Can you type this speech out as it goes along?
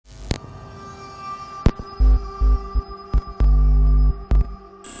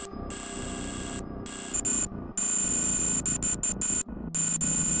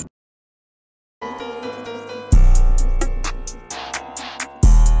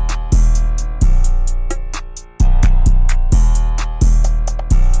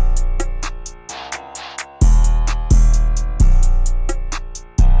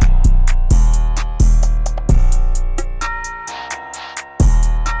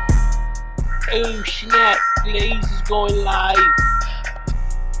Oh snap, Glaze is going live.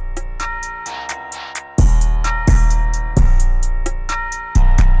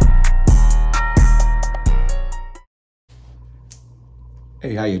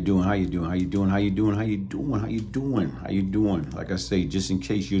 Hey, how you doing? How you doing? How you doing? How you doing? How you doing? How you doing? How you doing? Like I say, just in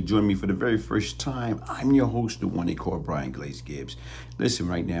case you're joining me for the very first time, I'm your host, the one they call Brian Glaze Gibbs. Listen,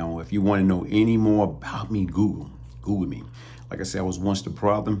 right now, if you want to know any more about me, Google me. Like I said, I was once the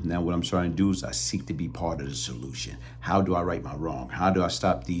problem. Now what I'm trying to do is I seek to be part of the solution. How do I right my wrong? How do I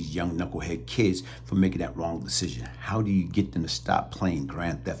stop these young knucklehead kids from making that wrong decision? How do you get them to stop playing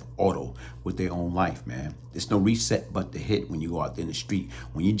Grand Theft Auto with their own life, man? There's no reset but to hit when you go out there in the street.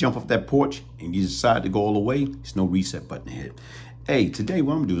 When you jump off that porch and you decide to go all the way, there's no reset button to hit. Hey, today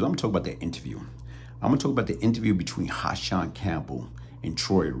what I'm gonna do is I'm gonna talk about that interview. I'm gonna talk about the interview between Hassan Campbell and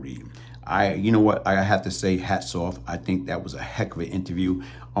Troy Reed. You know what, I have to say, hats off. I think that was a heck of an interview.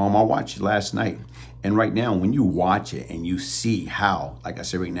 I watched it last night, and right now, when you watch it and you see how, like I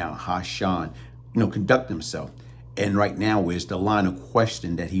said right now, Hassan, conduct himself, and right now is the line of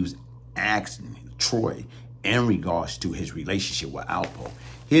question that he was asking Troy in regards to his relationship with Alpo.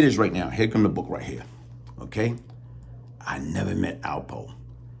 Here it is right now. Here comes the book right here. Okay, I never met Alpo.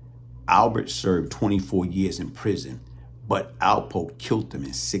 Albert served 24 years in prison, but Alpo killed him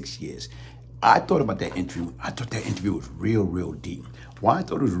in 6 years. I thought about that interview. I thought that interview was real deep. Why I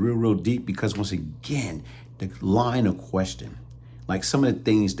thought it was real deep? Because once again, the line of question, like some of the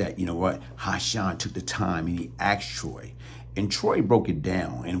things that, Hassan took the time and he asked Troy, and Troy broke it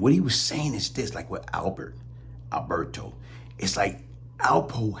down. And what he was saying is this, like with Alberto, it's like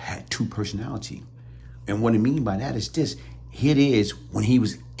Alpo had two personalities. And what I mean by that is this, here it is, when he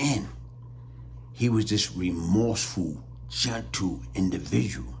was in, he was this remorseful, gentle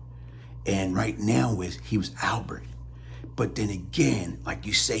individual. And right now he was Albert. But then again, like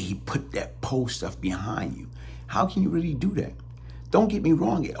you say, he put that post stuff behind you. How can you really do that? Don't get me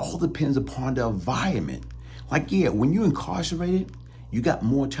wrong, it all depends upon the environment. Like, yeah, when you're incarcerated, you got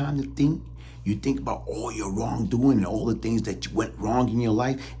more time to think. You think about all your wrongdoing and all the things that went wrong in your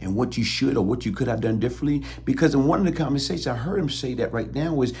life and what you should or what you could have done differently. Because in one of the conversations, I heard him say that right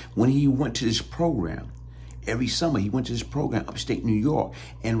now is when he went to this program. Every summer, he went to this program upstate New York.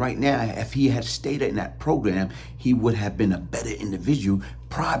 And right now, if he had stayed in that program, he would have been a better individual.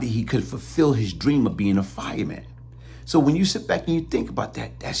 Probably he could fulfill his dream of being a fireman. So when you sit back and you think about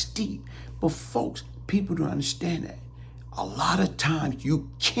that, that's deep. But folks, people don't understand that. A lot of times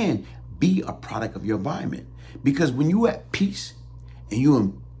you can be a product of your environment. Because when you're at peace and you're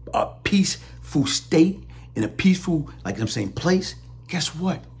in a peaceful state, in a peaceful, like I'm saying, place, guess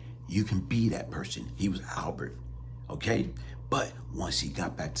what? You can be that person. He was Albert, okay? But once he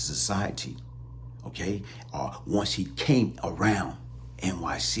got back to society, okay? Once he came around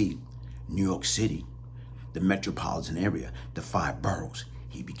NYC, New York City, the metropolitan area, the 5 boroughs,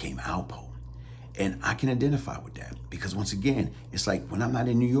 he became Alpo. And I can identify with that because once again, it's like when I'm not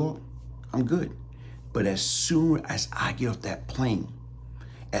in New York, I'm good. But as soon as I get off that plane,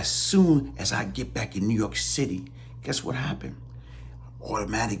 as soon as I get back in New York City, guess what happened?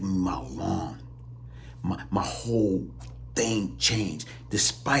 Automatically my alarm, my whole thing changed.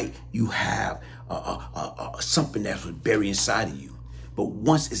 Despite you have something that was buried inside of you. But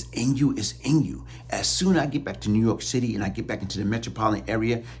once it's in you, it's in you. As soon as I get back to New York City and I get back into the metropolitan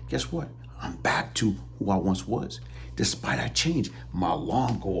area, guess what? I'm back to who I once was. Despite I change, my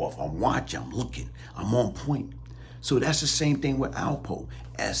alarm go off. I'm watching, I'm looking, I'm on point. So that's the same thing with Alpo.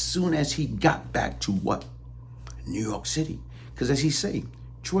 As soon as he got back to what? New York City. Because as he said,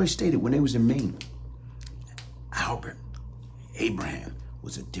 Troy stated when they was in Maine, Albert, Abraham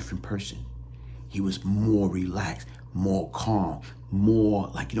was a different person. He was more relaxed, more calm, more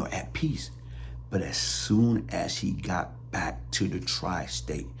like, at peace. But as soon as he got back to the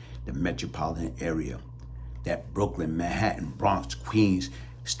tri-state, the metropolitan area, that Brooklyn, Manhattan, Bronx, Queens,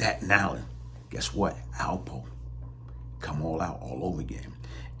 Staten Island, guess what? Alpo come all out all over again.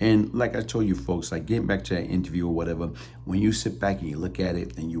 And like I told you folks, like getting back to that interview or whatever, when you sit back and you look at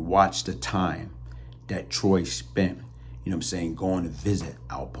it and you watch the time that Troy spent, going to visit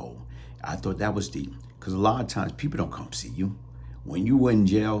Alpo, I thought that was deep. Because a lot of times people don't come see you. When you were in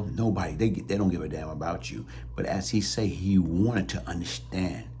jail, nobody, they don't give a damn about you. But as he say, he wanted to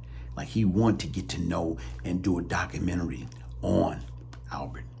understand. Like he wanted to get to know and do a documentary on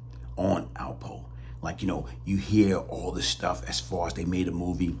Albert, on Alpo. Like, you hear all this stuff as far as they made a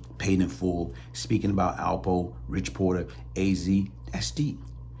movie, Paid in Full, speaking about Alpo, Rich Porter, AZ, that's deep.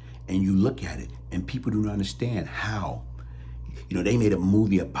 And you look at it and people don't understand how, they made a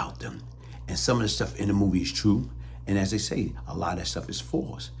movie about them. And some of the stuff in the movie is true. And as they say, a lot of that stuff is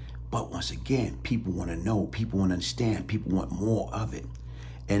false. But once again, people want to know, people want to understand, people want more of it.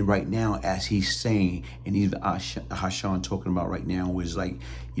 And right now, as he's saying, and even Hassan talking about right now, is like,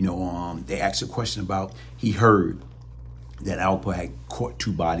 they asked a question about, he heard that Alpo had caught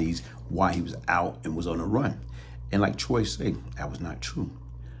 2 bodies while he was out and was on a run. And like Troy said, that was not true.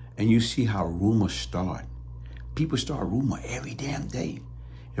 And you see how rumors start. People start rumor every damn day.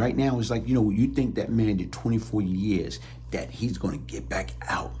 Right now, it's like, you think that man did 24 years, that he's going to get back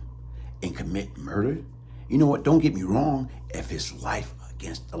out and commit murder? You know what? Don't get me wrong. If his life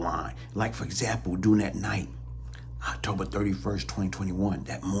against the line, like, for example, during that night, October 31st, 2021,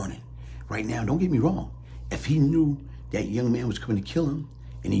 that morning, right now, don't get me wrong. If he knew that young man was coming to kill him,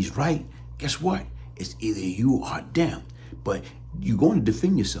 and he's right, guess what? It's either you or them. But you're going to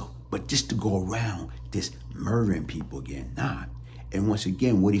defend yourself. But just to go around this murdering people again, nah. And once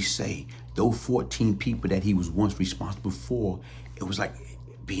again, what he say, those 14 people that he was once responsible for, it was like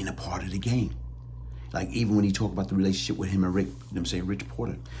being a part of the game. Like even when he talked about the relationship with him and Rick, Rich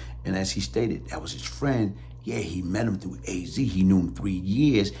Porter. And as he stated, that was his friend. Yeah, he met him through AZ. He knew him 3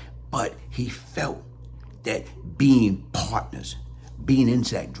 years, but he felt that being partners, being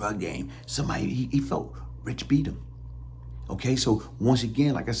into that drug game, he felt Rich beat him. Okay, so once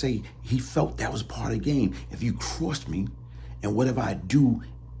again, like I say, he felt that was part of the game. If you crossed me and whatever I do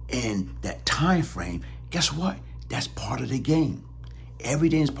in that time frame, guess what? That's part of the game.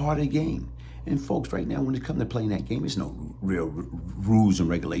 Everything's part of the game. And folks, right now, when it comes to playing that game, there's no real rules and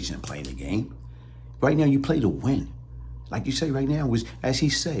regulation in playing the game. Right now, you play to win. Like you say right now, was as he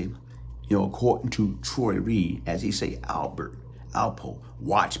said, according to Troy Reed, as he say, Alpo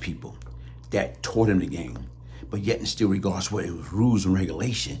watched people that taught him the game, but yet and still regards what it was rules and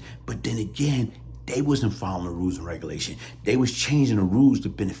regulation. But then again, they wasn't following the rules and regulation. They was changing the rules to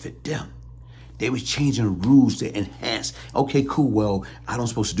benefit them. They was changing the rules to enhance. Okay, cool, well, I don't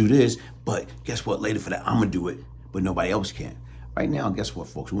supposed to do this, but guess what? Later for that, I'm going to do it, but nobody else can. Right now, guess what,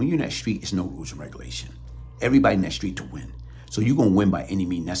 folks? When you're in that street, it's no rules and regulation. Everybody in that street to win. So you're going to win by any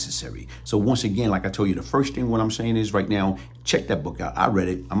means necessary. So once again, like I told you, the first thing what I'm saying is right now, check that book out. I read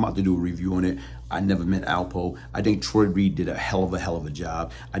it. I'm about to do a review on it. I never met Alpo. I think Troy Reed did a hell of a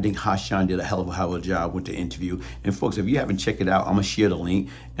job. I think Hassan did a hell of a job with the interview. And folks, if you haven't checked it out, I'm going to share the link.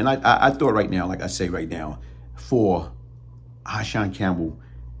 And I thought right now, like I say right now, for Hassan Campbell,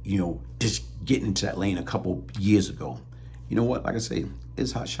 just getting into that lane a couple years ago, you know what? Like I say,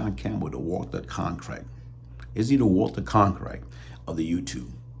 it's Hassan Campbell, the Walter Cronkite. Is he the Walter Cronkite of the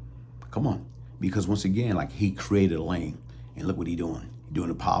YouTube? Come on. Because once again, like he created a lane. And look what he's doing. He's doing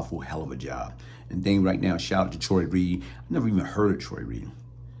a powerful hell of a job. And then right now, shout out to Troy Reed. I never even heard of Troy Reed.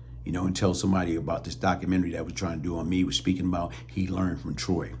 Until somebody about this documentary that I was trying to do on me was speaking about he learned from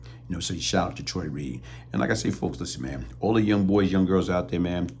Troy. So shout out to Troy Reed. And like I say, folks, listen, man, all the young boys, young girls out there,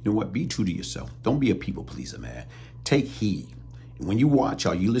 man, you know what? Be true to yourself. Don't be a people pleaser, man. Take heed. When you watch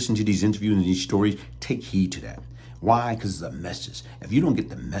or you listen to these interviews and these stories, take heed to that. Why? Because it's a message. If you don't get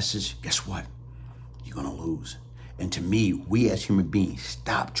the message, guess what? You're going to lose. And to me, we as human beings,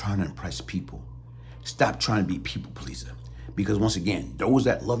 stop trying to impress people. Stop trying to be people pleaser. Because once again, those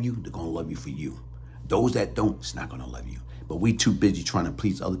that love you, they're going to love you for you. Those that don't, it's not going to love you. But we too busy trying to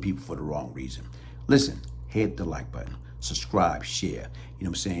please other people for the wrong reason. Listen, hit the like button, subscribe, share.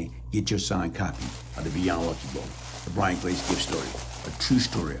 Get your signed copy of the Beyond Lucky Book, the Brian Glaze Gibbs story, a true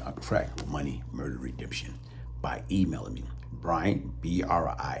story of crack, money, murder, redemption, by emailing me, Brian,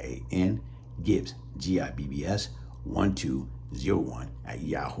 B-R-I-A-N, Gibbs, G-I-B-B-S, 1201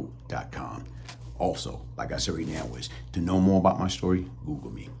 @yahoo.com. Also, like I said right now, is to know more about my story, Google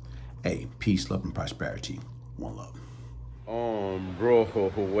me. Hey, peace, love, and prosperity. One love.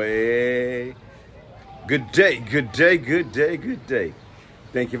 Broadway. Good day, good day, good day, good day.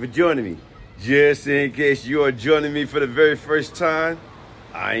 Thank you for joining me. Just in case you are joining me for the very first time,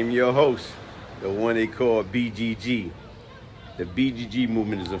 I'm your host, the one they call BGG. The BGG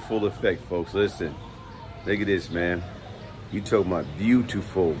movement is in full effect, folks. Listen, look at this, man. You talking about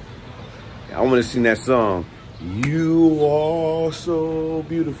beautiful. I want to sing that song. You are so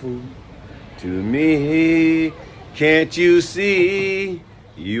beautiful to me. Can't you see?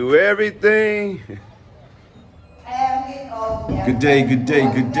 You everything. Good day, good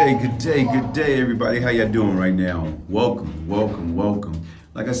day, good day, good day, good day, everybody. How y'all doing right now? Welcome, welcome, welcome.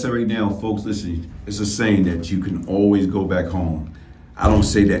 Like I said right now, folks, listen, it's a saying that you can always go back home. I don't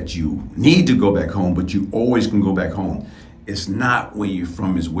say that you need to go back home, but you always can go back home. It's not where you're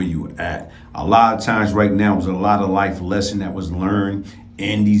from, it's where you're at. A lot of times right now was a lot of life lesson that was learned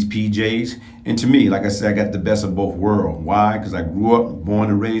in these PJs. And to me, like I said, I got the best of both worlds. Why? Because I grew up, born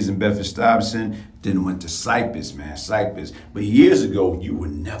and raised in Bedford-Stuyvesant, then went to Cypress, man, Cypress. But years ago, you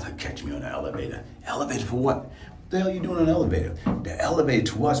would never catch me on an elevator. Elevator for what? What the hell are you doing on an elevator? The elevator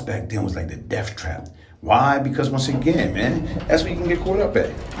to us back then was like the death trap. Why? Because once again, man, that's where you can get caught up at.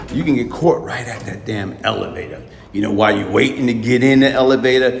 You can get caught right at that damn elevator. You know, while you're waiting to get in the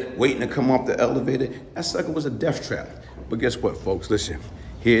elevator, waiting to come off the elevator, that sucker was a death trap. But guess what, folks? Listen,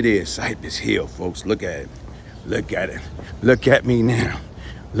 here it is, Cypress Hill, folks. Look at it. Look at it. Look at me now.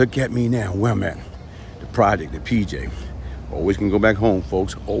 Look at me now. Where I'm at. The project, the PJ. Always can go back home,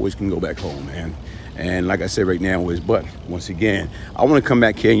 folks. Always can go back home, man. And like I said right now is, but once again, I want to come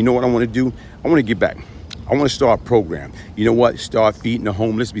back here. You know what I want to do? I want to get back. I want to start a program. You know what? Start feeding the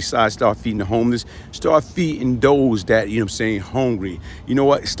homeless. Besides start feeding the homeless, start feeding those that, you know what I'm saying, hungry. You know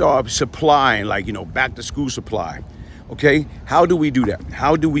what? Start supplying, like, you know, back to school supply. Okay? How do we do that?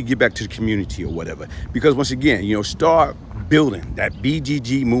 How do we get back to the community or whatever? Because once again, you know, start building that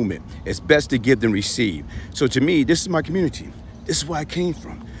BGG movement. It's best to give than receive. So to me, this is my community. This is where I came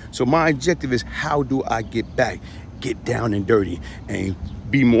from. So my objective is, how do I get back, get down and dirty, and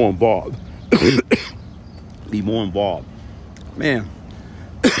be more involved? Be more involved. Man,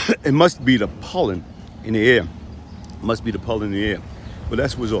 it must be the pollen in the air. It must be the pollen in the air. But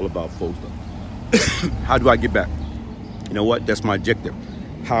that's what it's all about, folks. How do I get back? You know what? That's my objective.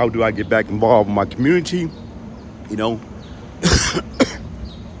 How do I get back involved in my community? You know?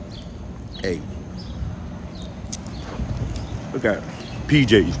 Hey. Look at it.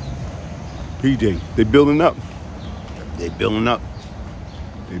 PJs. PJ. They're building up. They're building up.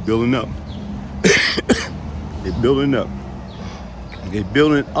 They're building up. They're building up. They're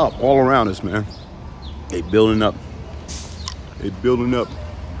building up all around us, man. They're building up. They're building up.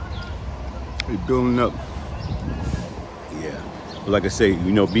 They're building up. Yeah. But like I say,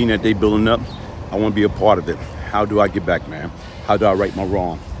 you know, being that they building up, I want to be a part of it. How do I get back, man? How do I right my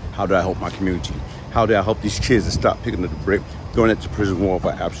wrong? How do I help my community? How do I help these kids to stop picking up the brick, throwing it to prison wall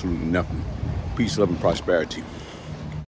for absolutely nothing? Peace, love, and prosperity.